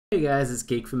Hey guys, it's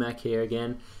Geek for Mac here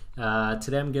again.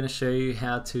 Today I'm going to show you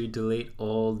how to delete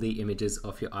all the images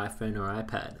off your iPhone or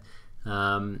iPad.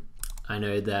 I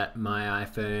know that my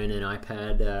iPhone and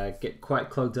iPad get quite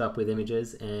clogged up with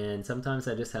images, and sometimes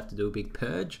I just have to do a big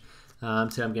purge. So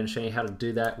I'm going to show you how to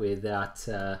do that without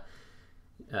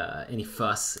any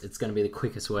fuss. It's going to be the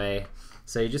quickest way.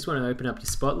 So you just want to open up your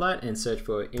Spotlight and search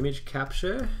for image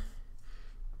capture.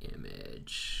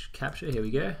 Image capture, here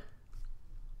we go.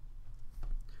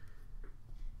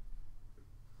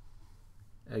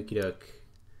 Okie doke.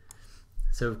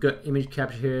 So we've got image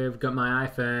capture here, we've got my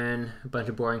iPhone, a bunch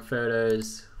of boring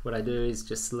photos. What I do is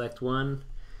just select one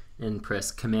and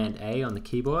press Command A on the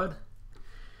keyboard.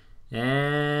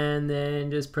 And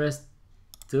then just press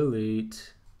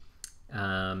delete.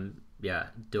 Yeah,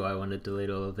 do I want to delete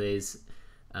all of these?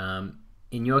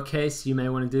 In your case, you may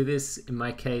want to do this. In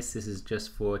my case, this is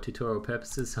just for tutorial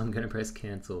purposes, so I'm going to press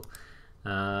cancel.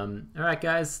 Alright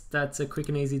guys, that's a quick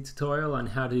and easy tutorial on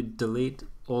how to delete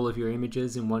all of your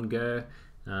images in one go.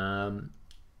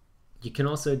 You can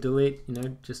also delete,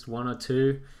 just one or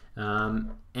two,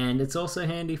 and it's also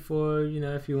handy for,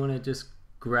 if you want to just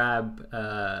grab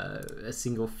a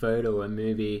single photo or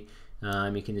movie,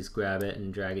 you can just grab it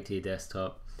and drag it to your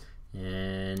desktop,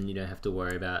 and you don't have to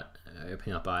worry about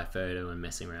opening up iPhoto and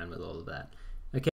messing around with all of that.